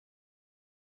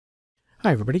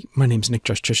Hi everybody, my name is Nick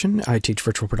Joystick. I teach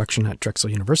virtual production at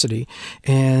Drexel University,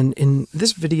 and in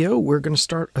this video we're going to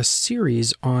start a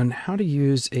series on how to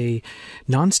use a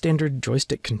non-standard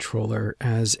joystick controller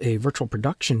as a virtual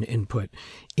production input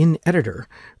in Editor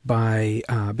by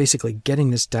basically getting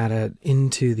this data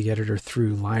into the editor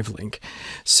through LiveLink.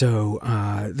 So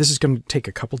this is going to take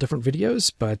a couple different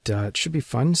videos, but it should be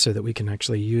fun so that we can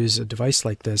actually use a device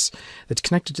like this that's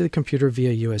connected to the computer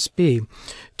via USB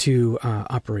to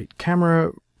operate camera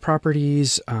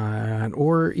properties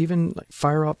or even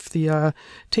fire up the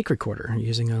take recorder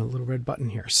using a little red button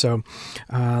here. So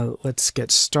let's get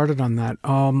started on that.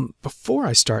 Before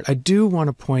I start, I do want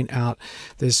to point out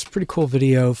this pretty cool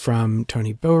video from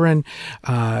Tony Boren.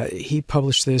 He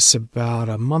published this about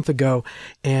a month ago,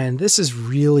 and this is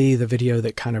really the video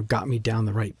that kind of got me down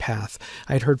the right path.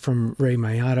 I had heard from Ray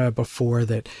Mayata before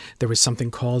that there was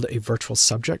something called a virtual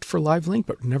subject for LiveLink,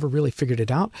 but never really figured it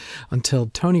out until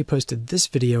Tony posted this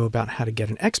video about how to get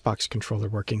an Xbox controller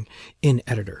working in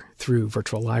Editor through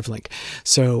virtual LiveLink.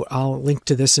 So I'll link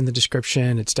to this in the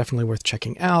description. It's definitely worth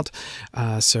checking out,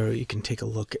 so you can take a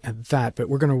look at that. But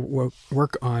we're going to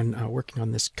work on working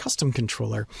on this custom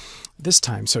controller this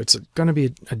time. So it's going to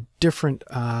be a different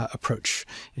approach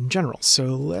in general. So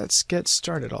let's get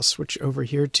started. I'll switch over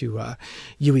here to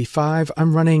UE5.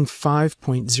 I'm running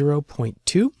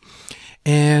 5.0.2.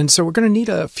 And so we're going to need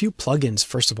a few plugins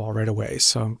first of all right away.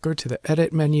 So go to the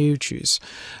Edit menu, choose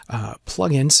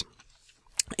Plugins.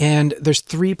 And there's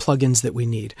three plugins that we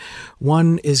need.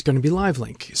 One is going to be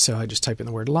LiveLink. So I just type in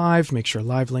the word live, make sure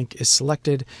LiveLink is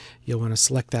selected. You'll want to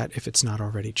select that if it's not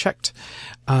already checked.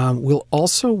 We'll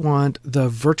also want the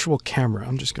virtual camera.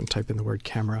 I'm just going to type in the word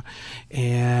camera.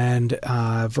 And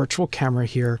virtual camera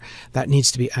here, that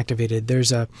needs to be activated.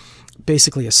 There's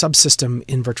basically a subsystem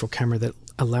in virtual camera that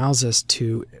allows us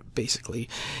to basically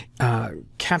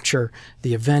capture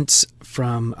the events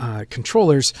from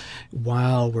controllers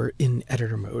while we're in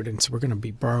editor mode. And so we're going to be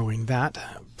borrowing that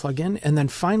plugin. And then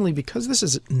finally, because this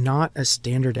is not a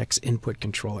standard X input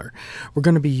controller, we're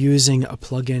going to be using a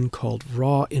plugin called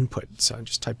Raw Input. So I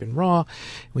just type in Raw,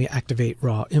 we activate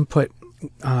Raw Input.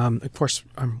 Of course,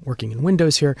 I'm working in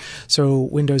Windows here, so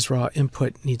Windows Raw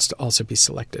Input needs to also be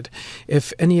selected.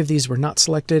 If any of these were not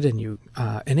selected and you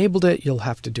enabled it, you'll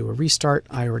have to do a restart.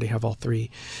 I already have all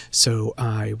three, so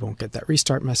I won't get that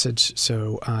restart message.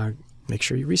 So make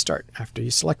sure you restart after you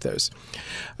select those.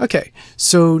 Okay,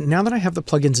 so now that I have the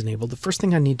plugins enabled, the first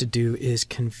thing I need to do is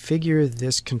configure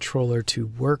this controller to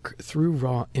work through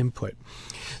Raw Input.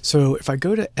 So if I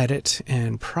go to Edit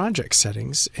and Project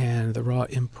Settings and the Raw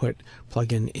Input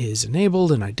plugin is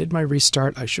enabled and I did my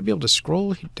restart, I should be able to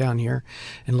scroll down here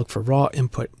and look for Raw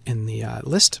Input in the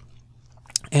list.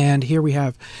 And here we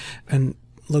have a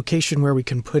location where we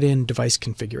can put in device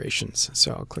configurations.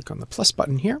 So I'll click on the plus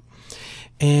button here.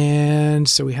 And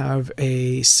so we have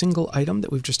a single item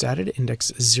that we've just added,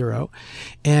 index 0,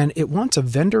 and it wants a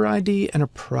vendor ID and a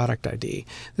product ID.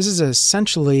 This is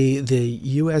essentially the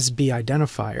USB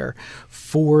identifier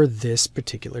for this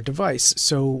particular device.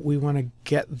 So we want to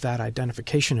get that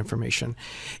identification information.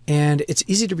 And it's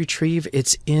easy to retrieve.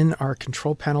 It's in our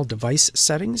control panel device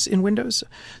settings in Windows.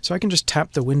 So I can just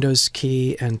tap the Windows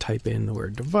key and type in the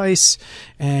word device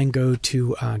and go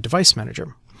to Device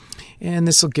Manager. And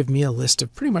this will give me a list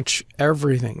of pretty much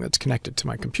everything that's connected to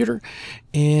my computer.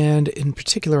 And in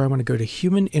particular, I want to go to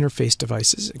Human Interface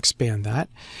Devices, expand that.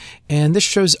 And this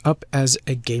shows up as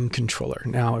a game controller.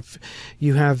 Now, if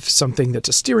you have something that's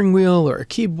a steering wheel or a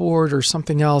keyboard or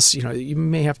something else, you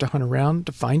may have to hunt around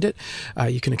to find it.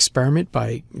 You can experiment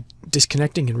by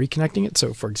disconnecting and reconnecting it.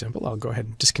 So for example, I'll go ahead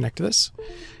and disconnect this.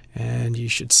 And you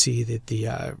should see that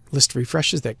the list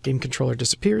refreshes, that game controller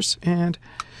disappears, and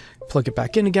plug it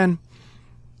back in again.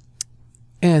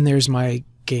 And there's my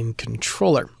game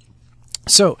controller.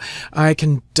 So I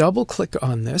can double click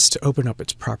on this to open up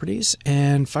its properties.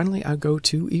 And finally, I'll go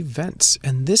to events.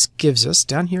 And this gives us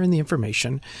down here in the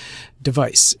information,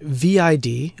 device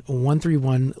VID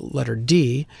 131 letter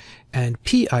D and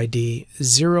PID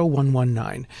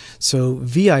 0119. So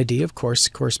VID, of course,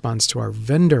 corresponds to our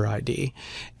vendor ID,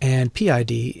 and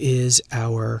PID is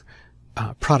our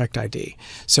product ID.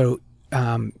 So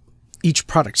each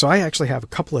product. So I actually have a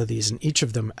couple of these, and each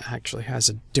of them actually has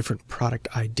a different product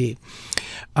ID.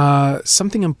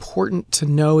 Something important to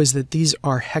know is that these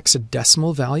are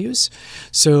hexadecimal values.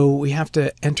 So we have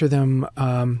to enter them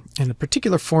in a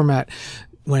particular format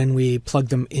when we plug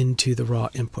them into the raw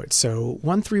input. So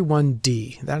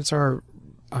 131D, that's our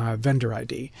vendor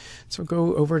ID. So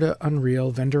go over to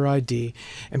Unreal vendor ID,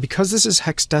 and because this is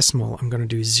hexadecimal, I'm going to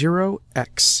do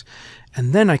 0x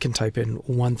and then I can type in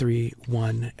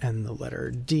 131 and the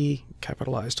letter D,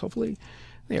 capitalized hopefully.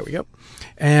 There we go.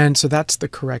 And so that's the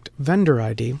correct vendor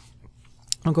ID.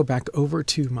 I'll go back over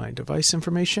to my device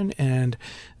information and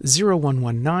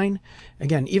 0119.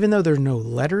 Again, even though there are no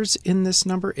letters in this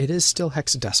number, it is still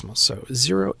hexadecimal. So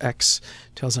 0x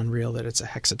tells Unreal that it's a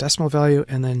hexadecimal value,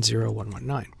 and then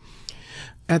 0119.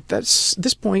 At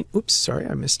this point, oops, sorry,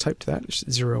 I mistyped that. It's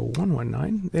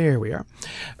 0119. There we are.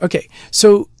 Okay,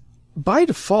 so by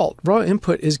default, Raw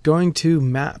Input is going to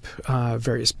map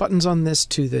various buttons on this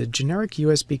to the generic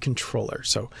USB controller.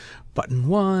 So button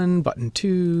 1, button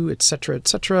 2, etc.,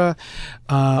 etc.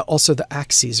 Also, the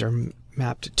axes are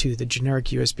mapped to the generic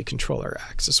USB controller,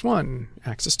 axis 1,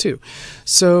 axis 2.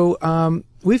 So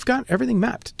we've got everything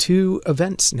mapped to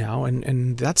events now,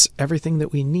 and that's everything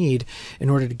that we need in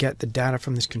order to get the data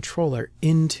from this controller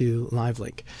into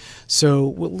LiveLink. So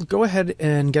we'll go ahead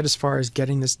and get as far as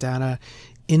getting this data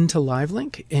into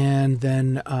LiveLink, and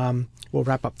then we'll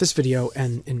wrap up this video,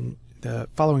 and in the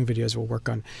following videos we'll work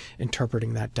on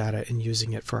interpreting that data and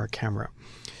using it for our camera.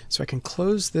 So I can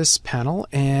close this panel,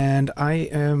 and I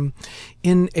am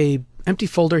in a empty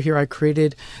folder here. I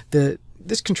created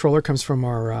this controller comes from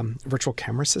our virtual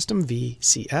camera system,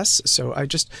 VCS. So I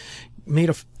just made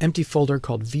an empty folder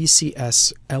called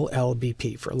VCS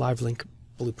LLBP for LiveLink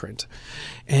Blueprint.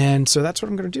 And so that's what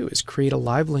I'm going to do, is create a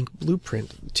LiveLink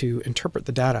blueprint to interpret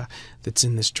the data that's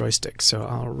in this joystick. So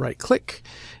I'll right click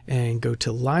and go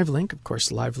to LiveLink. Of course,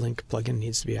 LiveLink plugin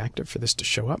needs to be active for this to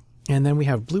show up. And then we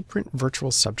have Blueprint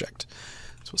Virtual Subject.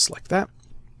 So we'll select that.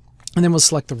 And then we'll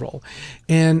select the role.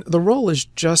 And the role is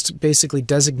just basically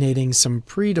designating some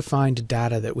predefined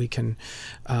data that we can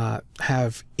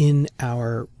have in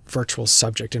our virtual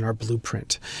subject, in our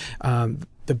blueprint.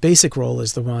 The basic role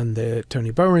is the one that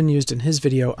Tony Bowen used in his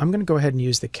video. I'm going to go ahead and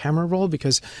use the camera role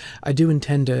because I do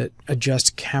intend to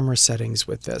adjust camera settings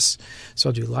with this. So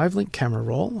I'll do LiveLink camera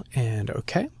role and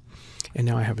OK. And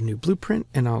now I have a new blueprint,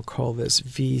 and I'll call this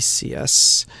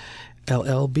VCS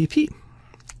LLBP.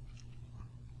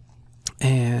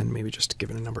 And maybe just give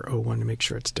it a number 01 to make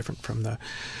sure it's different from the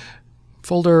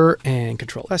folder, and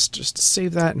Control S just to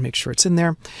save that and make sure it's in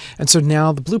there. And so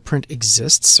now the blueprint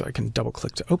exists, so I can double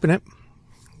click to open it.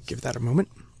 Give that a moment.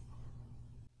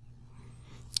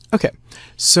 Okay,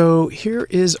 so here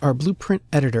is our blueprint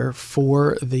editor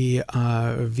for the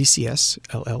VCS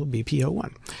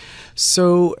LLBP01.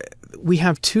 So we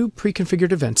have two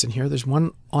pre-configured events in here. There's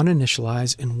one on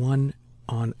initialize and one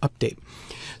on update.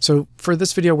 So for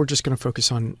this video, we're just going to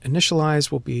focus on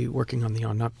initialize. We'll be working on the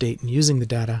on update and using the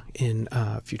data in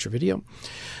a future video.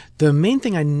 The main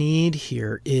thing I need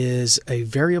here is a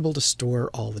variable to store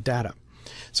all the data.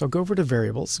 So I'll go over to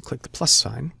variables, click the plus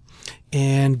sign,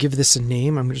 and give this a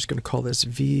name. I'm just going to call this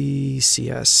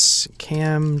VCS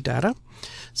cam data.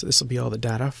 So this will be all the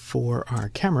data for our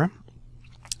camera.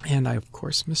 And I, of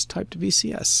course, mistyped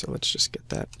VCS. So let's just get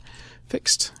that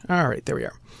fixed. All right, there we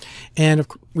are. And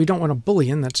we don't want a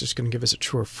Boolean. That's just going to give us a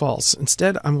true or false.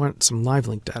 Instead, I want some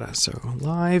LiveLink data. So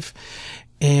live.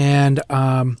 And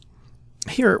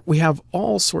here we have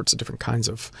all sorts of different kinds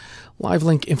of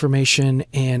LiveLink information,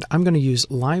 and I'm going to use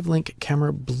LiveLink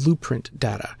camera blueprint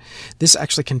data. This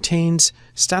actually contains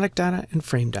static data and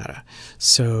frame data.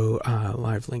 So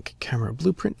LiveLink camera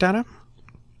blueprint data.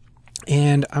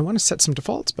 And I want to set some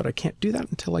defaults, but I can't do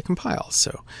that until I compile.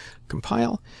 So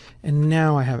compile, and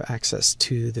now I have access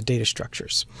to the data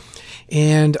structures.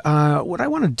 And what I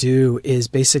want to do is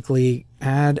basically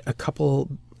add a couple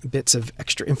bits of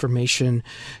extra information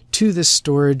to this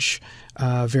storage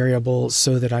variable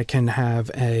so that I can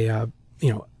have a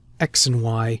X and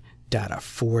Y data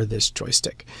for this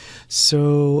joystick.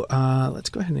 So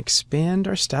let's go ahead and expand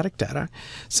our static data.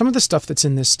 Some of the stuff that's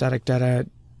in this static data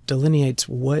delineates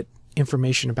what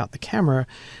information about the camera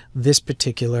this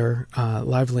particular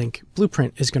LiveLink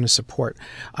blueprint is going to support.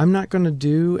 I'm not going to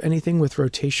do anything with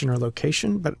rotation or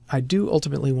location, but I do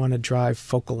ultimately want to drive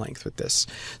focal length with this,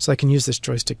 so I can use this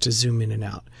joystick to zoom in and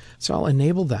out. So I'll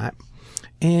enable that,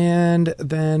 and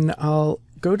then I'll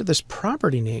go to this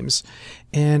property names,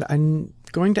 and I'm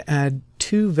going to add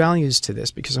two values to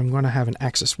this because I'm going to have an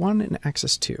axis 1 and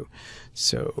axis 2.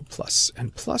 So plus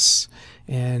and plus,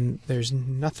 and there's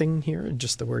nothing here,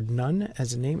 just the word none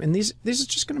as a name. And these are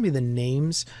just going to be the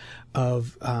names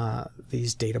of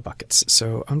these data buckets.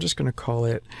 So I'm just going to call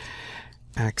it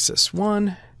axis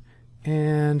 1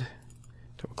 and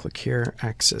double click here,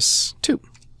 axis 2.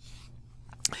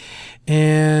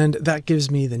 And that gives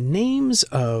me the names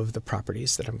of the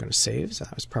properties that I'm going to save. So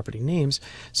that was property names.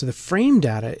 So the frame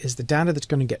data is the data that's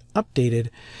going to get updated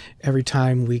every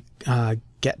time we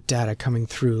get data coming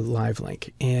through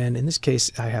LiveLink. And in this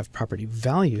case, I have property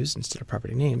values instead of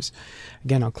property names.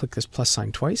 Again, I'll click this plus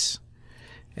sign twice.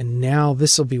 And now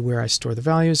this will be where I store the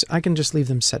values. I can just leave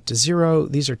them set to 0.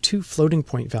 These are 2 floating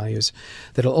point values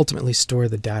that will ultimately store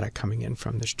the data coming in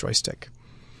from this joystick.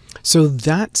 So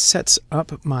that sets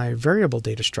up my variable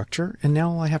data structure, and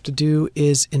now all I have to do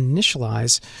is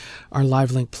initialize our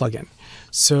LiveLink plugin.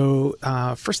 So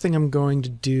first thing I'm going to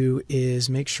do is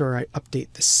make sure I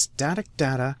update the static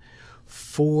data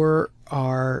for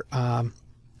our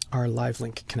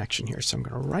LiveLink connection here. So I'm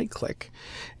going to right click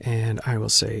and I will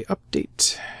say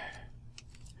update.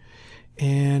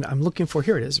 And I'm looking for,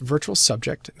 here it is, virtual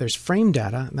subject. There's frame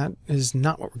data. And that is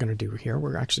not what we're going to do here.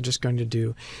 We're actually just going to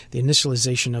do the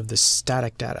initialization of the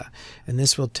static data. And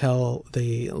this will tell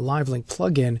the LiveLink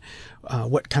plugin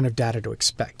what kind of data to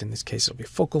expect. In this case, it'll be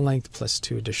focal length plus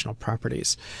 2 additional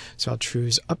properties. So I'll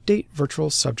choose update virtual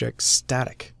subject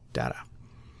static data.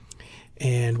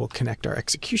 And we'll connect our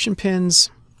execution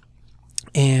pins.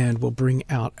 And we'll bring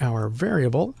out our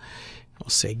variable. We'll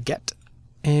say get.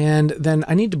 And then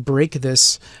I need to break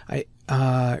this,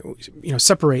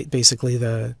 separate basically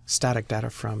the static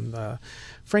data from the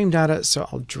frame data. So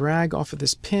I'll drag off of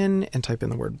this pin and type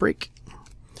in the word break.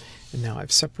 And now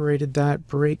I've separated that.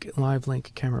 Break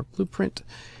LiveLink camera blueprint.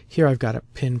 Here I've got a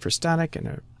pin for static and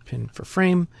a pin for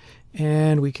frame.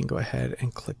 And we can go ahead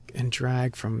and click and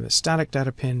drag from the static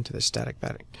data pin to the static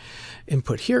data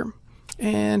input here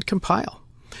and compile.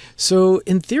 So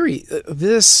in theory,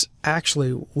 this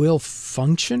actually will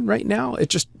function right now. It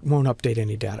just won't update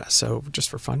any data. So just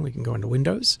for fun, we can go into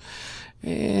Windows,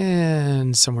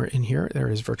 and somewhere in here, there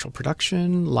is Virtual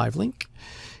Production, LiveLink,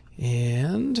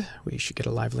 and we should get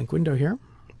a LiveLink window here.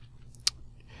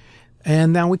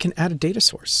 And now we can add a data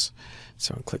source.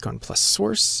 So I'll click on plus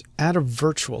source, add a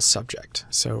virtual subject.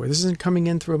 So this isn't coming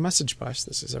in through a message bus.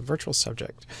 This is a virtual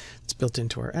subject. It's built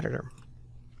into our editor.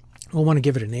 We'll want to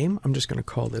give it a name. I'm just going to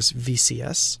call this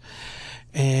VCS.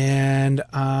 And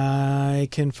I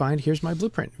can find, here's my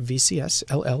blueprint, VCS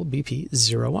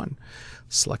LLBP01.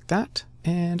 Select that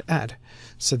and add.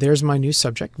 So there's my new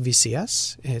subject,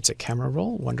 VCS. It's a camera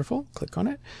roll. Wonderful. Click on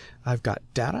it. I've got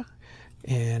data,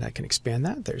 and I can expand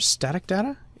that. There's static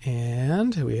data,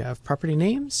 and we have property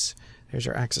names. There's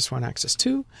our axis 1, axis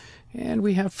 2, and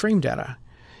we have frame data.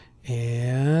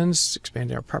 And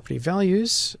expanding our property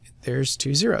values, there's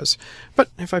 2 zeros. But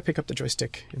if I pick up the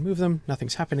joystick and move them,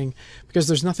 nothing's happening because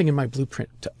there's nothing in my blueprint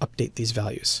to update these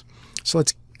values. So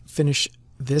let's finish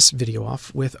this video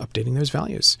off with updating those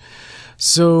values.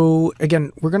 So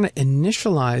again, we're going to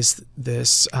initialize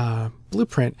this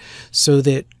blueprint so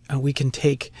that we can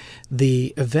take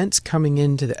the events coming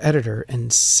into the editor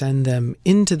and send them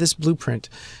into this blueprint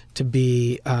to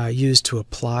be used to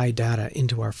apply data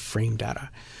into our frame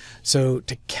data. So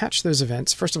to catch those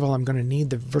events, first of all, I'm going to need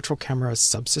the virtual camera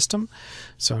subsystem.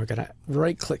 So I'm going to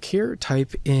right click here,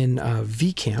 type in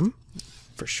VCam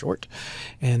for short,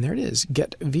 and there it is,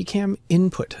 get VCam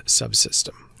input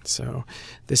subsystem. So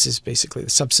this is basically the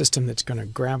subsystem that's going to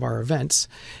grab our events,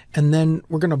 and then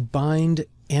we're going to bind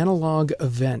analog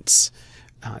events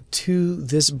to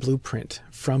this blueprint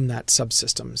from that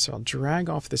subsystem. So I'll drag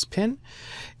off this pin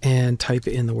and type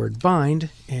in the word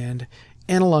bind and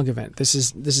analog event. This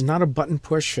is not a button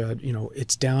push.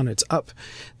 It's down, it's up.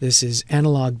 This is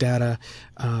analog data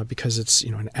because it's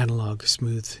an analog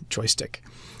smooth joystick.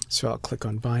 So I'll click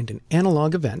on bind an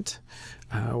analog event.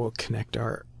 We'll connect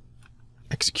our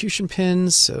execution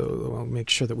pins. So we'll make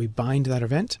sure that we bind that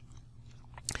event.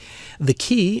 The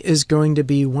key is going to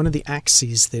be one of the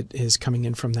axes that is coming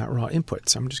in from that raw input.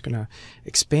 So I'm just going to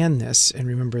expand this and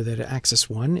remember that axis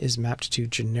 1 is mapped to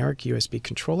generic USB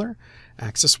controller,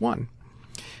 axis 1.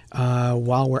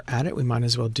 While we're at it, we might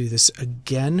as well do this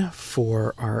again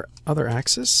for our other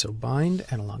axis. So bind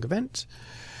analog event,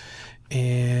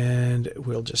 and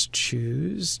we'll just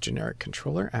choose generic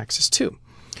controller, axis 2.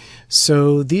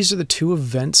 So these are the 2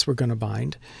 events we're going to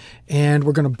bind, and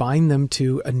we're going to bind them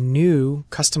to a new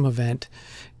custom event,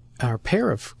 or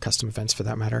pair of custom events for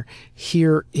that matter,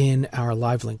 here in our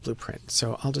LiveLink blueprint.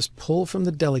 So I'll just pull from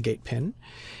the delegate pin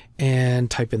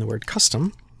and type in the word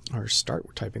custom, or start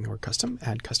with typing the word custom,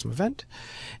 add custom event,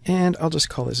 and I'll just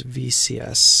call this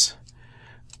VCS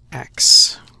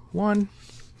X1.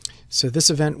 So this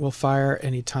event will fire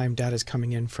anytime data is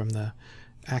coming in from the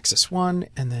axis 1,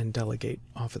 and then delegate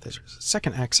off of the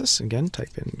second axis. Again,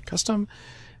 type in custom,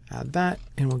 add that,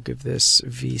 and we'll give this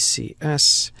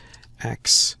VCS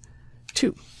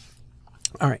X2.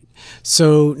 All right,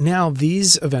 so now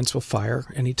these events will fire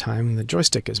anytime the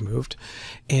joystick is moved,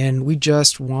 and we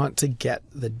just want to get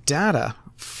the data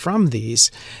from these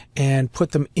and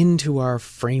put them into our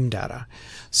frame data.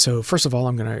 So first of all,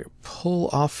 I'm going to pull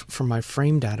off from my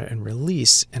frame data and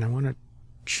release, and I want to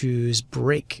choose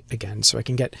break again so I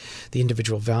can get the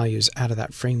individual values out of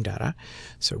that frame data.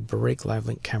 So break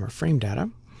LiveLink camera frame data.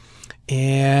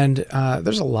 And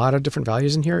there's a lot of different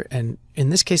values in here, and in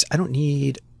this case I don't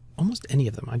need almost any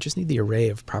of them. I just need the array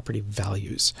of property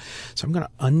values. So I'm going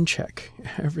to uncheck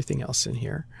everything else in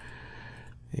here.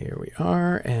 Here we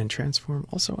are, and transform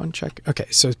also uncheck. Okay,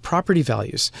 so property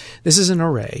values. This is an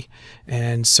array,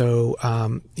 and so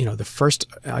you know, the first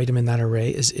item in that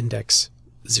array is index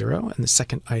 0, and the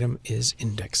second item is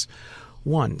index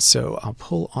 1. So I'll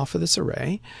pull off of this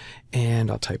array, and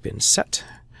I'll type in set,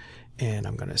 and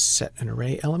I'm going to set an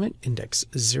array element index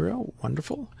 0.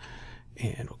 Wonderful.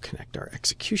 And we'll connect our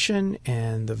execution,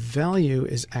 and the value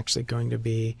is actually going to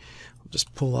be, I'll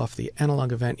just pull off the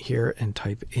analog event here and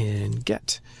type in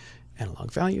get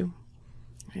analog value,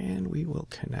 and we will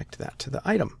connect that to the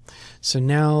item. So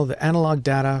now the analog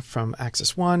data from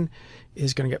axis 1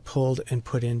 is going to get pulled and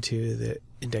put into the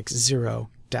index 0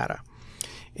 data.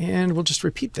 And we'll just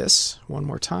repeat this one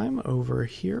more time over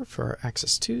here for our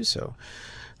axis 2. So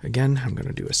again, I'm going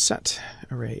to do a set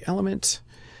array element.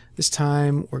 This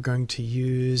time we're going to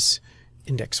use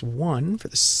index 1 for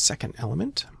the second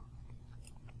element.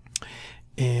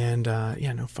 And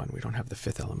yeah, no fun. We don't have the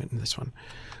fifth element in this one.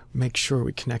 Make sure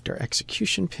we connect our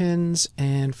execution pins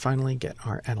and finally get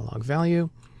our analog value.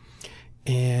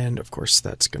 And of course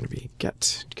that's going to be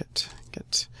get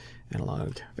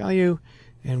analog value,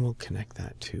 and we'll connect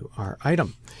that to our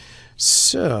item.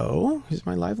 So is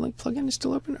my LiveLink plugin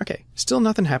still open? Okay, still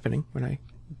nothing happening when I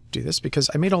do this because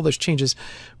I made all those changes,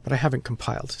 but I haven't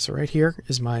compiled. So right here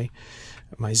is my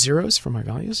zeros for my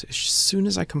values. As soon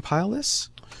as I compile this,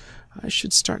 I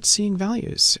should start seeing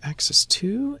values. Axis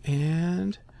 2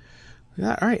 and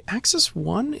all right, axis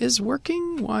 1 is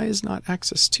working. Why is not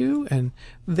axis 2? And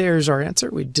there's our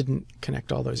answer. We didn't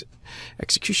connect all those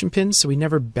execution pins, so we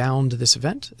never bound this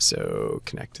event. So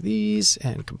connect these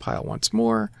and compile once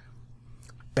more.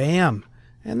 Bam!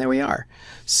 And there we are.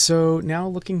 So now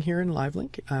looking here in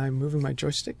LiveLink, I'm moving my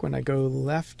joystick. When I go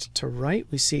left to right,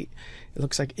 we see it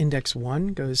looks like index 1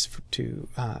 goes to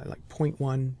like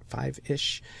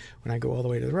 0.15-ish. When I go all the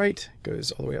way to the right, it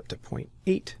goes all the way up to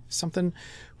 0.8 something.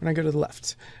 When I go to the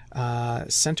left,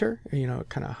 center, you know, it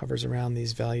kind of hovers around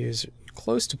these values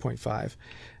close to 0.5.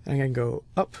 And I can go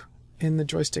up in the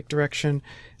joystick direction,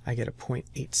 I get a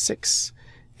 0.86.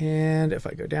 And if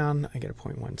I go down, I get a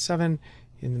 0.17.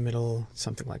 In the middle,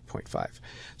 something like 0.5.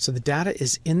 So the data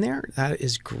is in there. That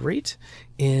is great.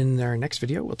 In our next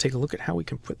video, we'll take a look at how we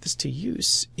can put this to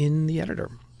use in the editor.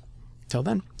 Till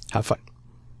then, have fun.